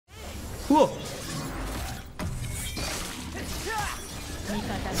うわっ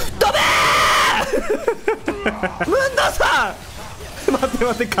ダメームンドさん待って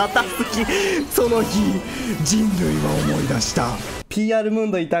待って、硬すぎ。その日人類は思い出した。 PR ム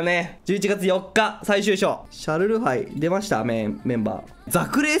ンドいたね。11月4日最終章シャルル杯出ました。メンバーザ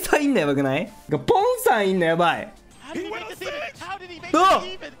クレイさんいんのやばくない？ポンさんいんのやばい。うわっ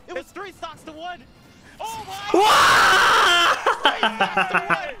うわ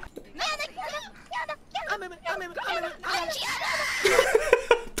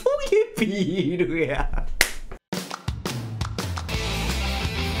トゲピールや。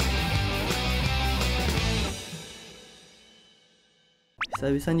久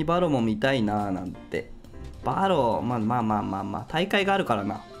々にバロも見たいなーなんて。バロまあ大会があるから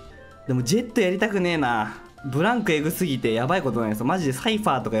な。でもジェットやりたくねえな。ブランクエグすぎてやばいことないです。マジでサイフ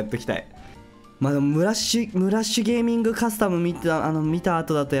ァーとかやっときたい。まあでもムラッシュゲーミングカスタム見た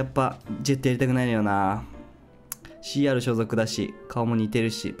後だとやっぱジェットやりたくないのよな。 CR 所属だし顔も似てる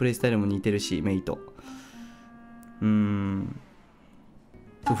しプレイスタイルも似てるしメイと風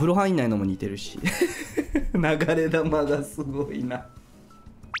呂入んないのも似てるし流れ玉がすごいな。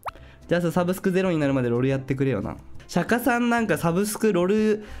じゃあサブスクゼロになるまでロールやってくれよな。釈迦さんなんかサブスクロー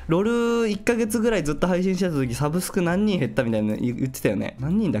ル1ヶ月ぐらいずっと配信してた時サブスク何人減ったみたいな言ってたよね。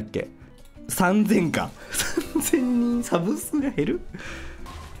何人だっけ？3000か3000人サブスクが減る。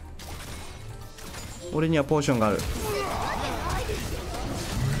俺にはポーションがある。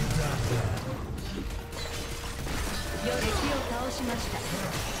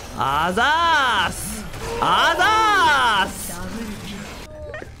あざーすあざーす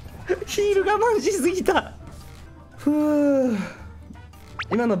ヒール我慢しすぎた。ふう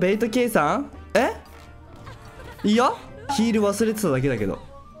今のベイト計算いやヒール忘れてただけだけど。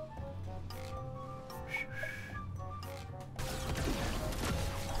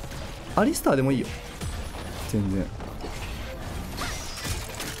アリスターでもいいよ全然。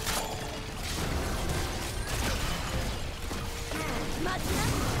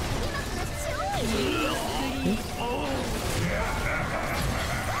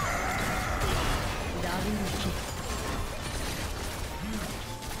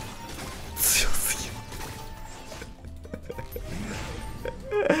強すぎる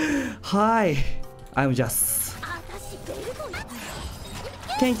はい I'm just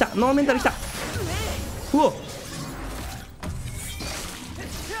ケン来た。ノーメンタル来た。うわ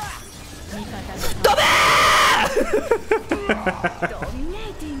ダ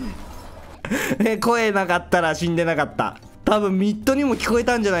メー声なかったら死んでなかった。多分ミッドにも聞こえ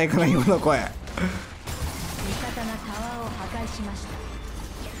たんじゃないかな今の声。味方がタワーを破壊しまし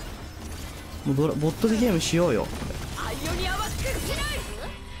た。もうボットでゲームしようよ。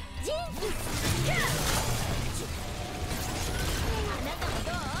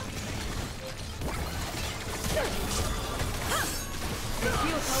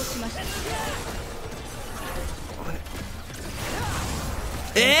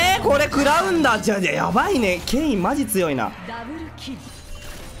これ食らうんだ。じゃあやばいね。ケインマジ強いな。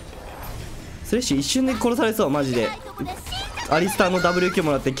スレッシュ一瞬で殺されそうマジで。アリスターの WQ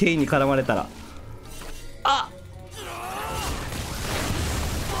もらってケインに絡まれたらあっ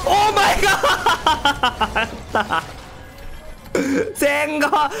オーマイガー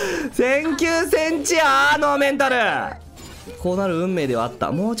1009センチやノーメンタル。こうなる運命ではあっ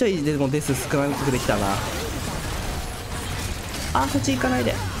た。もうちょいでもデス少なくできたな。あそっち行かない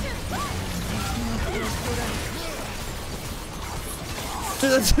で。ちょ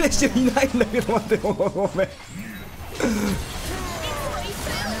っとスレッシュいないんだけど待ってごめん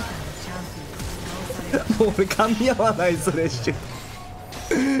もう俺噛み合わないスレッシュ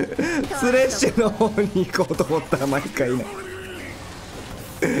スレッシュの方に行こうと思ったら毎回いない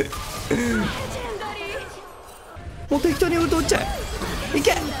もう適当にウルト打っちゃえ。い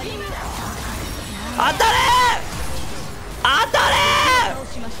け当たれ当た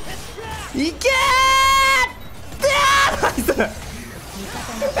れいけーナイス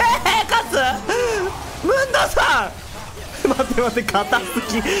勝つムンドさん待って硬す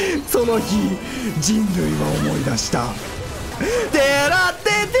ぎ。その日人類は思い出したテラテ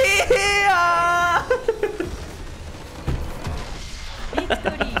ティア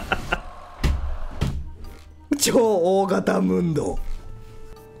超大型ムンド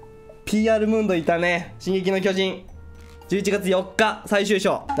PR ムンドいたね。進撃の巨人11月4日最終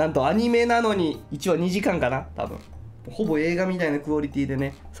章。なんとアニメなのに1話2時間かな。多分ほぼ映画みたいなクオリティで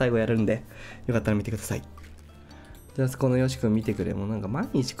ね最後やるんでよかったら見てください。じゃあこのよしくん見てくれ。もうなんか毎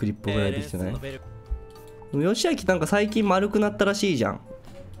日クリップぐらいできてない？よしあきなんか最近丸くなったらしいじゃん。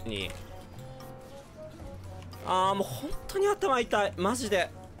ああもう本当に頭痛いマジで。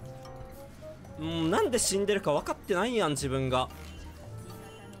なんで死んでるか分かってないやん自分が。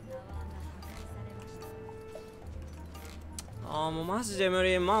もうマジで無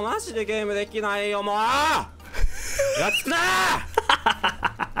理。マジでゲームできないよもうやっつくなー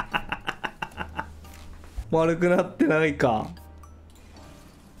悪くなってないか。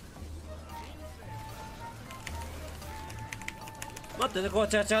待ってね、こう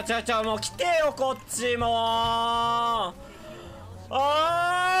ちゃもう来てよこっちも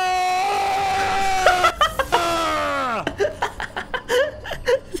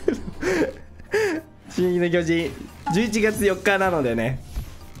進撃の巨人11月4日なのでね、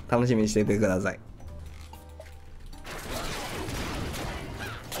楽しみにしててください。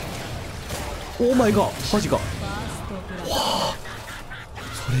オーマイガー、マジか。はあ、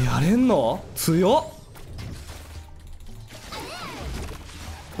それやれんの強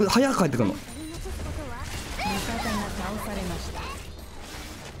っ。早く帰ってくんの。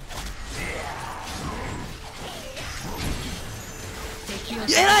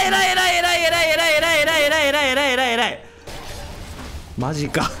えらいマジ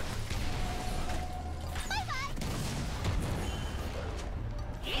か。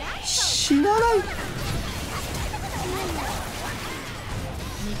死なない。う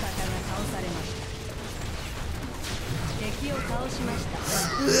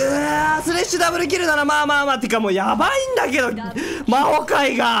わ、スレッシュダブルキルならまあってか、もうやばいんだけど魔法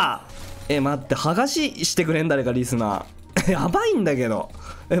界が。待って、剥がしてくれん誰かリスナーやばいんだけど。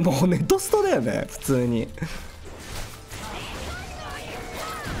もうネットストだよね普通に。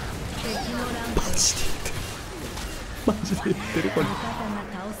マジで言ってる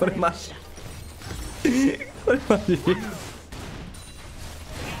これマジこれマジ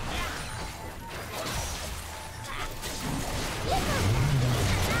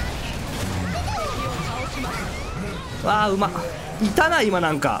わあ、うまっ。いたな今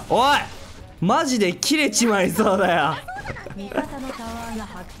なんか。おいマジで切れちまいそうだよ。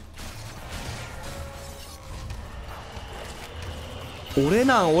俺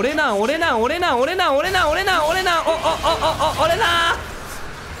なん、俺なん、俺なん、俺なん、俺なん、俺なん、俺なん、俺なん、俺なん。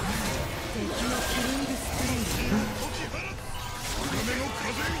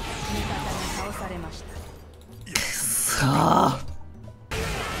くそー。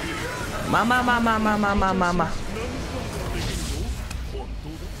まあ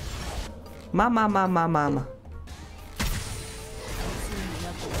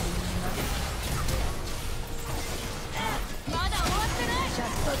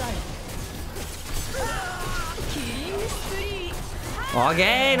オッケ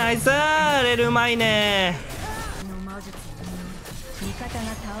ー、ナイスー。レルうまいね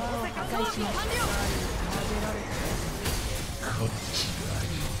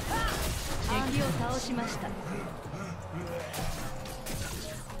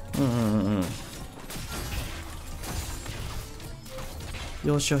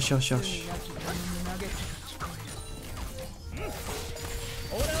よし。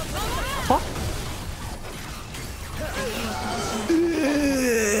はっ、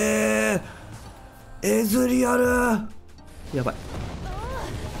エズリアルやばい。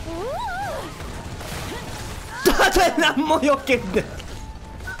だって何も避けんで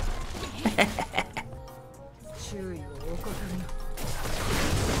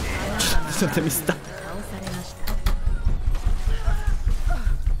ちょっとミスった。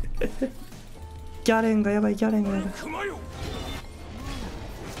ギャレンがやばい、ギャレンがやばい。味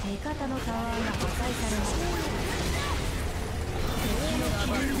方のタワーが破壊されました。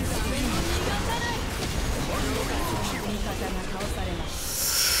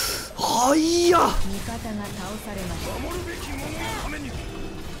あいや、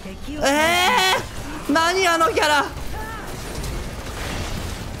何あのキャラ。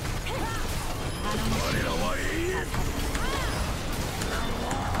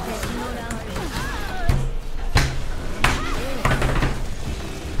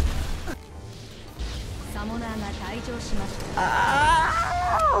サモナーが退場しました。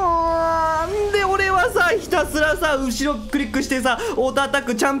んで俺はさ、ひたすらさ後ろクリックしてさ、オートアタッ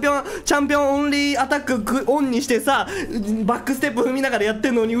クチャンピオンオンリーアタックオンにしてさ、バックステップ踏みながらやっ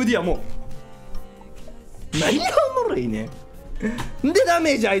てんのに、ウディはもう何がおもろいねんでダ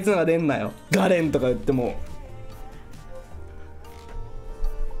メージあいつのが出んなよ、ガレンとか言っても。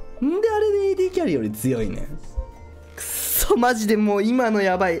んであれで AD キャリーより強いね。くそマジでもう今の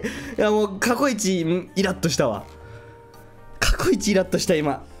やばい。いやもう過去一イラッとしたわ。過去一イラッとした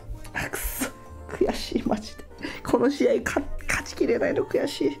今。くそ悔しいマジで。この試合勝ちきれないの悔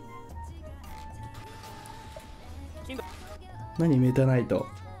しい。何メタナイト。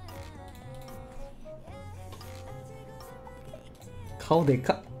顔で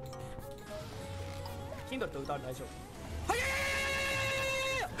かっ。Kindle と歌われ大丈夫。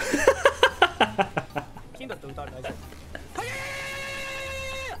Kindle と歌われ大丈夫。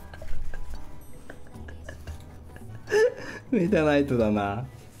メタナイトだな。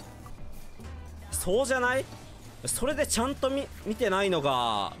そうじゃない？それでちゃんと見てないの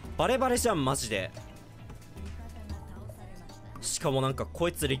がバレバレじゃんマジで。しかもなんかこ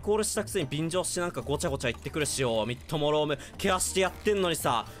いつリコールしたくせに便乗してなんかごちゃごちゃ言ってくるしよ。ミッドもロームケアしてやってんのに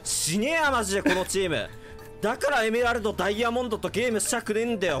さ、死ねえやマジでこのチーム。だからエメラルドダイヤモンドとゲームしたくねえ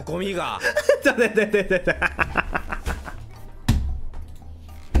んだよゴミが。ちょっと待って待って待って。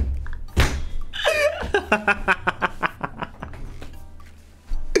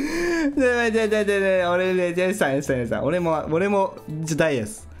俺ね、ジェイさん、俺もダイエ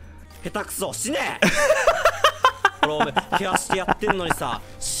ス。下手くそ、死ねえ。ロームケアしてやってんのにさ、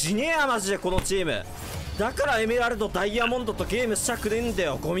死ねえやマジでこのチーム。だからエメラルドダイヤモンドとゲームしたくねえんだ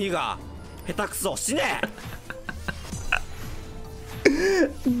よゴミが。下手くそ、死ねえ。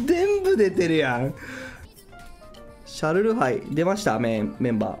全部出てるやん。シャルル杯出ました。メン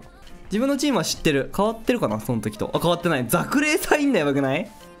バー自分のチームは知ってる。変わってるかなその時と。あ、変わってない。ザクレイさんいんのやばくない？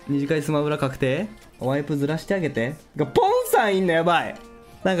二次会スマブラ確定。ワイプずらしてあげて。ポンさんいんのやばい。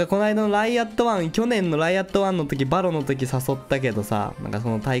なんかこの間のライアット1、去年のライアット1の時バロの時誘ったけどさ、なんかそ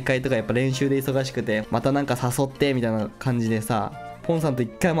の大会とかやっぱ練習で忙しくて、またなんか誘ってみたいな感じでさ、ポンさんと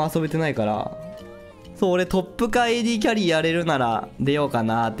一回も遊べてないから、そう、俺トップか AD キャリーやれるなら出ようか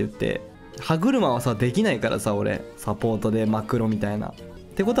なって言って、歯車はさできないからさ、俺サポートでマクロみたいなっ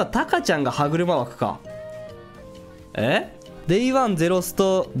てことはタカちゃんが歯車枠か。デイワンゼロス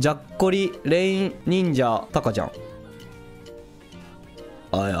トジャッコリレイン忍者タカちゃん。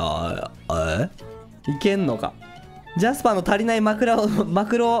いけんのか。ジャスパーの足りないマクロを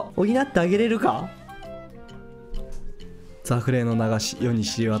補ってあげれるか。ザフレの流し世に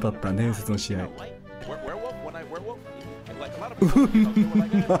知り渡った伝説の試合。うわ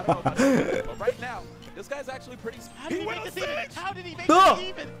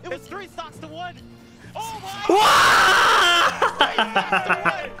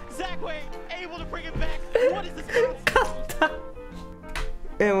勝った。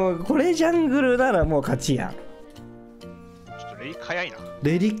もうこれジャングルならもう勝ちやん。ちょっとレリック早いな。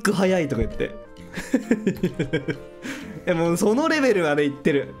レリック早いとか言ってもうそのレベルまでいっ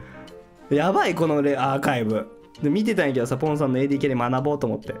てる。やばいこのアーカイブで見てたんやけどさ、ポンさんの AD キャリー学ぼうと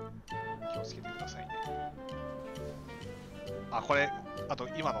思って。気をつけてくださいね。あ、これあと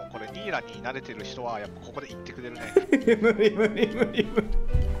今のこれニーラに慣れてる人はやっぱここで言ってくれるね。無理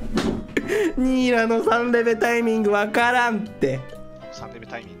ニーラの3レベタイミングわからんって。3レベ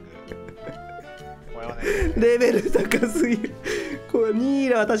タイミングこれはねレベル高すぎる。これニ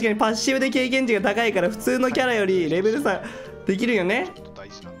ーラは確かにパッシブで経験値が高いから普通のキャラよりレベル差できるよね。ちょっと大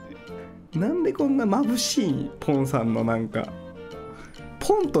事なんで。なんでこんな眩しいポンさんのなんか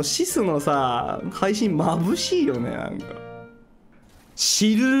ポンとシスのさ配信眩しいよね。なんか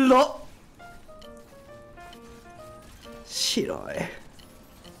白い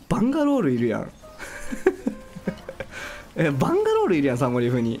バンガロールいるやんバンガロールいるやんサモリ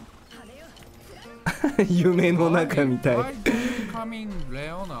フに夢の中みたい俺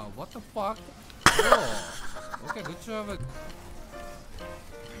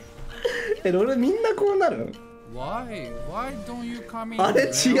みんなこうなる。あれ違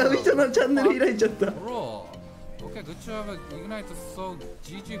う人のチャンネル開いちゃった。待っ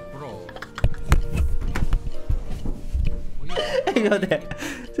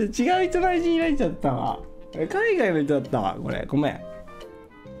て違う人の配信開いちゃったわ。海外の人だったわこれ。ごめん。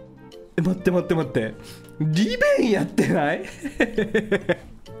待ってリベンやってない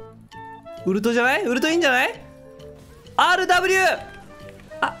ウルトじゃない？ウルトいいんじゃない？ RW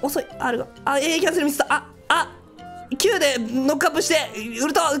あ、遅い。R がキャンセルミスった。Q でノックアップしてウ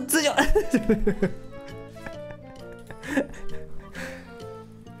ルト通常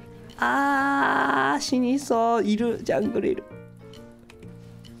死にそう。いるジャングルいる。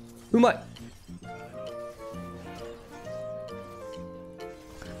うまい。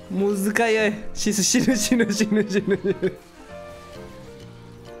もうずかい。死ぬ死ぬシ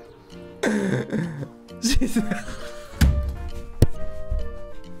ス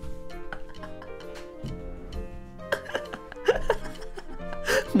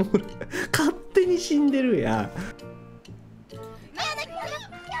もう勝手に死んでるやん。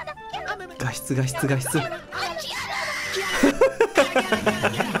画質ト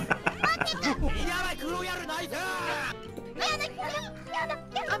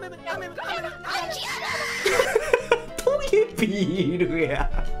ゲピーいるや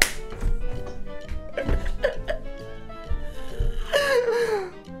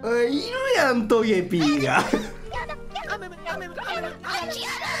んいるやさんトゲピーが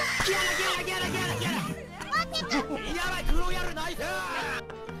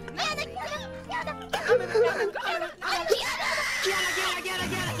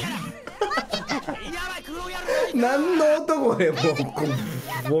何の音これ、もう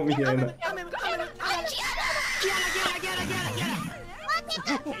ボみたいな。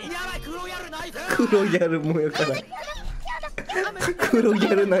黒ギャルもやから黒ギ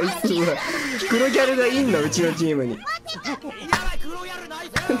ャルナイスは黒ギャルがいんの、うちのチームに。や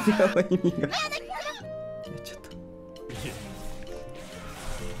ばい、意味がちょっと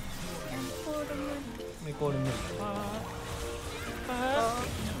メコール無理。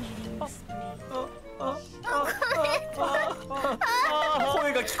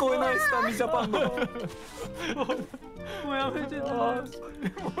声が聞こえないスタミジャパンの。もうやめてな。もうやめ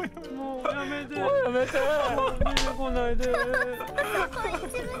て。もうやめて。出てこないで。も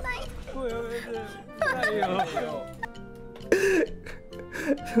うやめて。ないよ。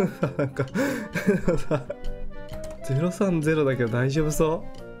なんか030だけど大丈夫そ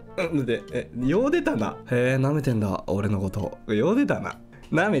う？で、よう出たな。へえ、舐めてんだ俺のこと。よう出たな。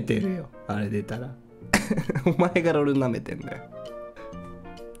舐めてるよあれ出たら。お前から俺舐めてんだよ。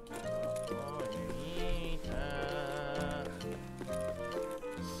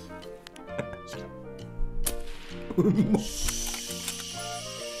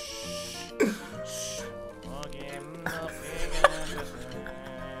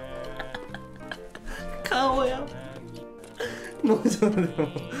顔や。もうちょっと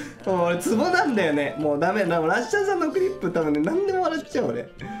もう俺ツボなんだよね。もうダメだ。ラッシャーさんのクリップ多分ね、何でも笑っちゃう俺。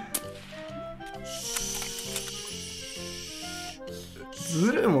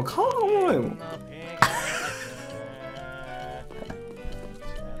ずるい、もう顔がおもろいもん。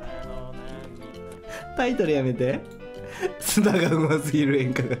タイトルやめて。津田がうますぎる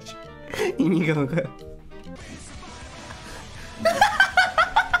演歌歌手。意味が分かる。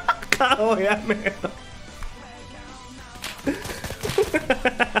顔やめろ。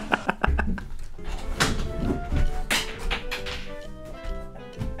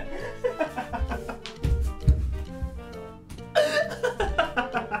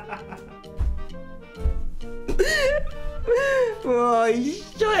もう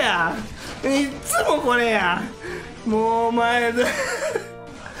一緒や。いっつもこれや。もうお前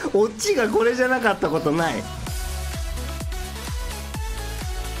オチがこれじゃなかったことない。